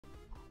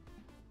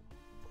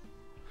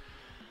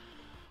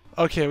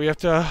Okay, we have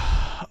to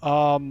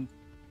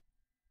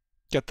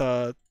get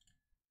the.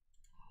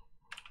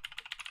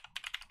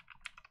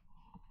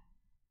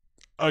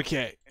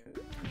 Okay,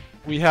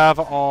 we have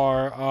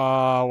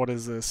our what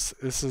is this?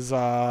 This is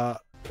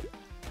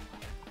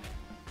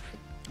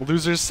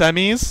losers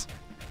semis.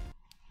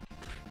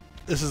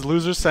 This is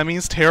losers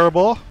semis.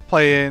 Terrible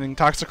playing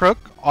Toxicroak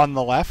on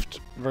the left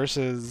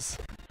versus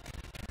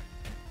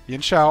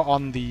Yinshao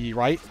on the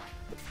right.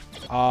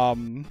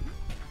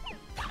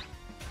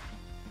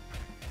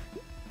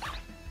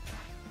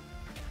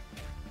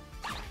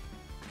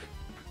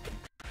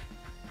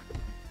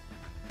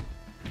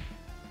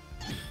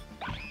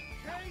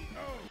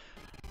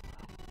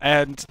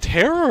 And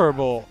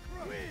terrible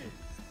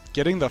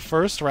getting the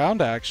first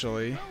round,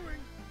 actually.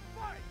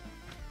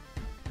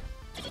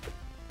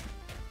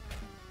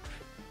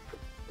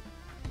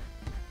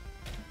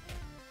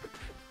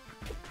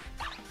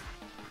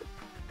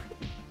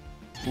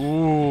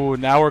 Ooh,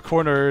 now we're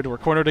cornered. We're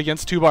cornered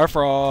against 2-bar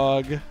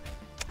Frog.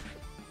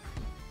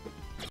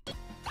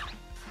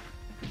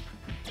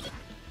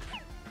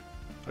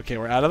 Okay,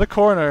 we're out of the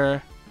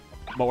corner,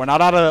 but we're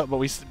not out of.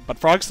 But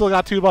Frog still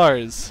got 2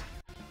 bars.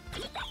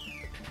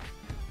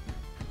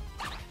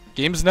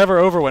 Game's never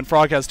over when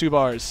Frog has 2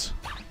 bars.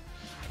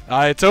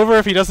 It's over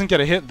if he doesn't get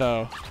a hit,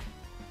 though.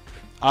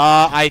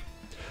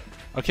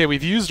 Okay,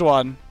 we've used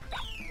one.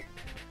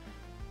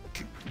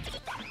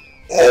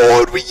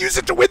 Oh, and we use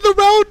it to win the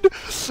round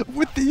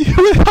with the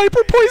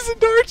Hyper Poison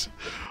Dart.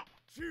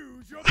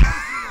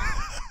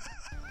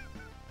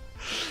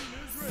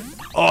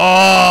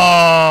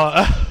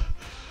 Oh,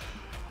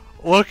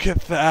 look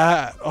at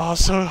that.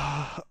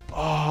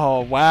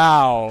 Oh,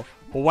 wow.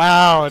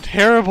 Wow,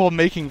 terrible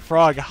making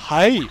Frog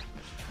hype.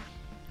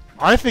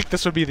 I think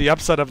this would be the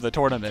upset of the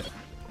tournament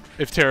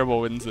if Terrible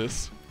wins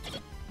this.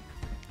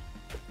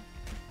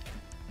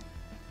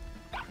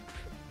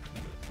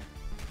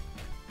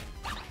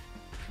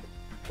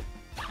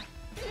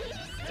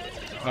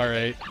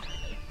 Alright.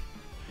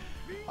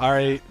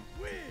 Alright.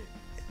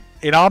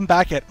 And I'm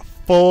back at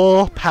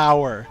full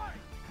power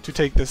to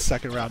take this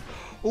second round.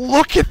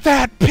 Look at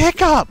that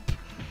pickup!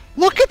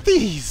 Look at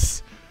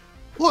these!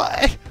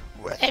 What?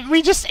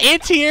 We just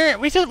anti-air.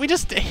 We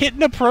just hit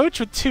an approach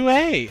with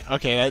 2A.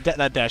 Okay,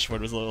 that dashboard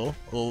was a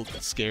little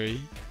scary.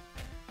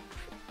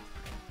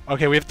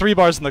 Okay, we have 3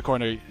 bars in the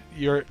corner.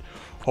 You're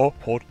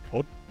hold.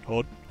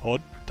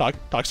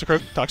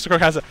 Toxicroak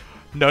has it.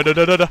 No.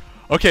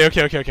 Okay.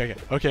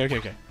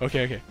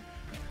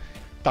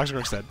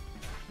 Toxicroak's dead.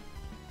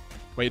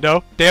 Wait,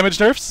 no. Damage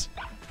nerfs.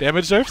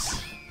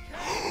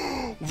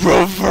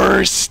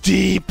 Reverse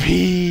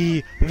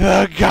DP,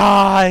 the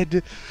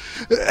god.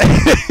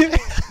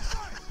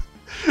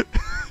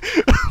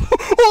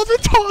 Oh, the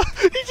top!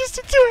 He just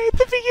did 2A at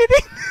the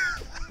beginning.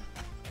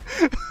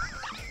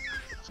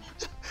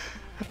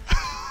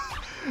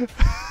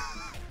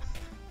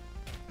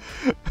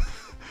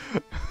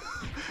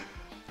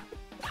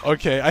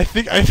 Okay, I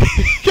think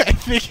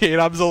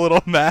Anom's a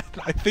little mad.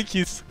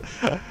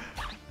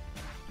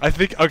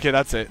 Okay,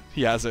 that's it.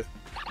 He has it.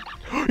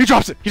 He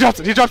drops it.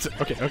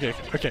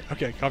 Okay.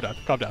 Calm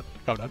down.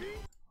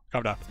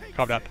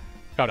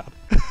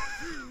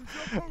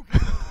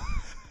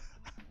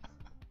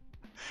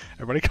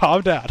 Everybody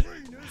calm down.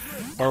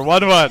 We're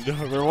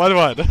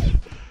 1-1.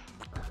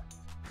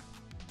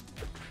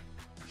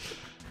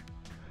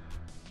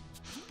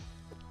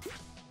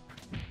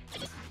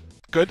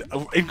 Good,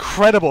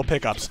 incredible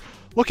pickups.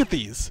 Look at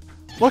these.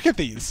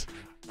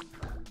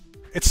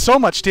 It's so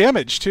much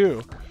damage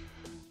too.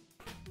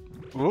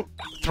 Ooh.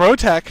 Throw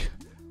tech.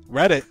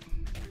 Read it.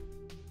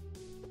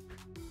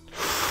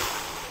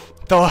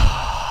 The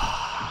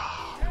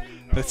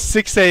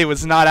 6A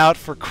was not out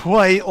for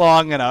quite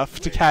long enough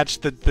to catch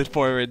the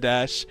forward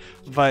dash,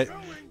 but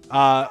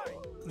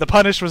the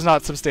punish was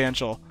not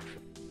substantial.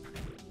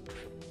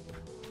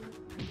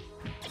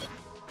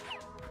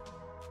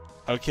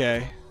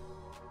 Okay.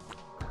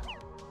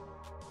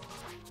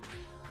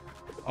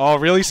 Oh,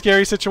 really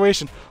scary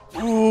situation.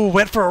 Ooh,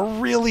 went for a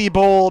really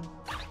bold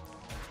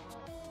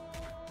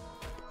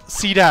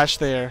C dash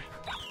there.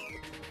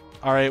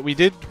 All right, we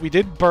did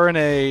burn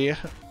a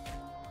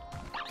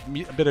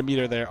bit of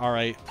meter there. All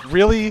right,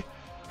 really.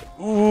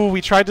 Ooh,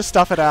 we tried to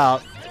stuff it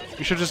out.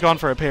 We should have just gone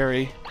for a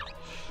parry.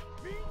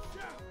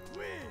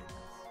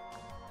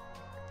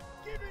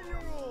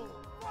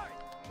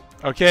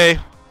 Okay,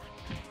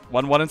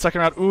 1-1 in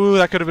second round. Ooh,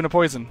 that could have been a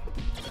poison.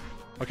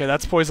 Okay,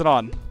 that's poison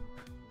on.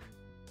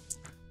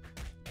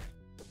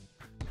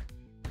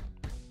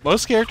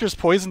 Most characters'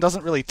 poison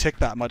doesn't really tick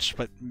that much,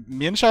 but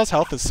Mienshao's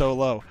health is so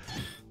low.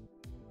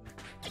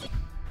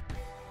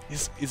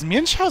 Is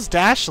Mienshao's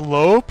dash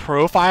low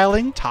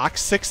profiling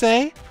Tox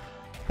 6A?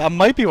 That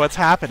might be what's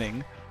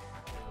happening.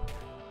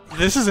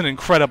 This is an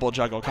incredible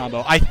juggle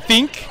combo. I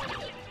think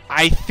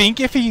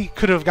if he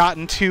could have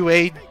gotten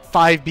 2A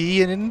 5B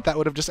in, that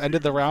would have just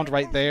ended the round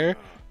right there.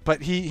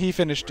 But he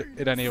finished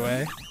it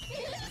anyway.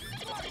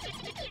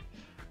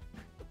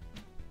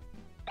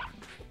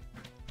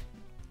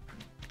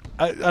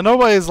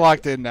 Anomaly is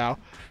locked in now.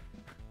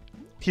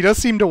 He does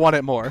seem to want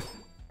it more.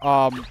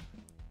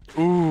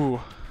 Ooh.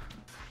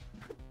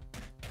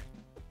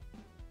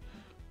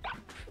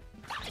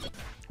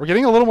 We're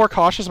getting a little more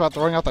cautious about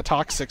throwing out the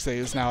Tox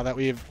 6As now that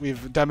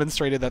we've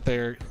demonstrated that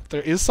there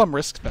is some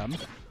risk to them.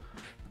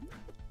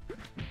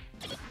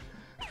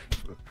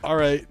 All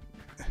right.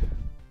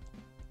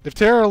 If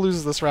Terra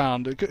loses this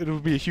round, it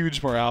would be a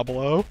huge morale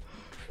blow.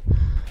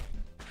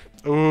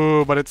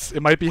 Ooh, but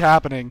it might be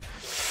happening.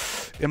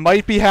 It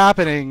might be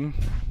happening.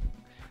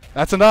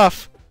 That's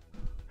enough.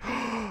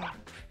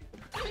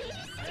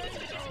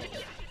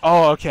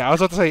 Oh, okay. I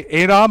was about to say,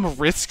 Anom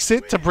risks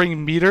it to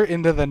bring Meter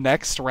into the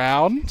next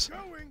round,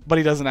 but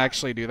he doesn't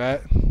actually do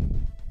that.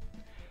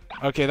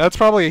 Okay, that's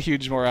probably a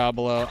huge morale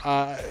blow.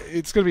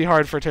 It's going to be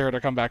hard for Terra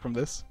to come back from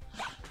this.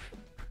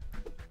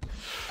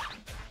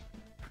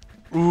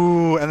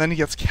 Ooh, and then he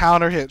gets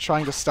counter hit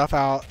trying to stuff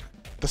out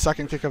the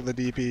second kick of the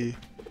DP.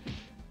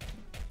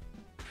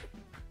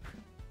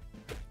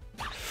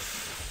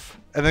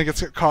 And then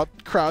gets caught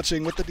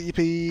crouching with the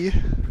DP,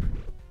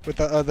 with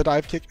the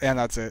dive kick, and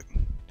that's it.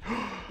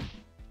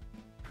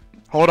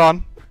 Hold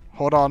on,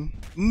 hold on.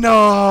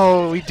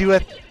 No, we do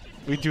it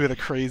the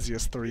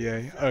craziest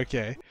 3A.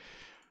 Okay,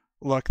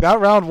 look, that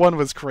round 1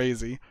 was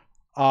crazy.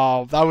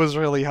 That was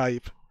really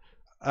hype.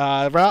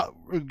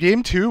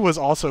 Game 2 was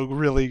also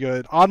really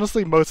good.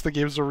 Honestly, most of the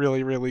games were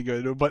really, really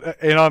good, but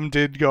Anom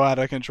did go out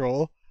of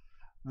control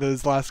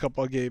those last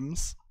couple of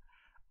games.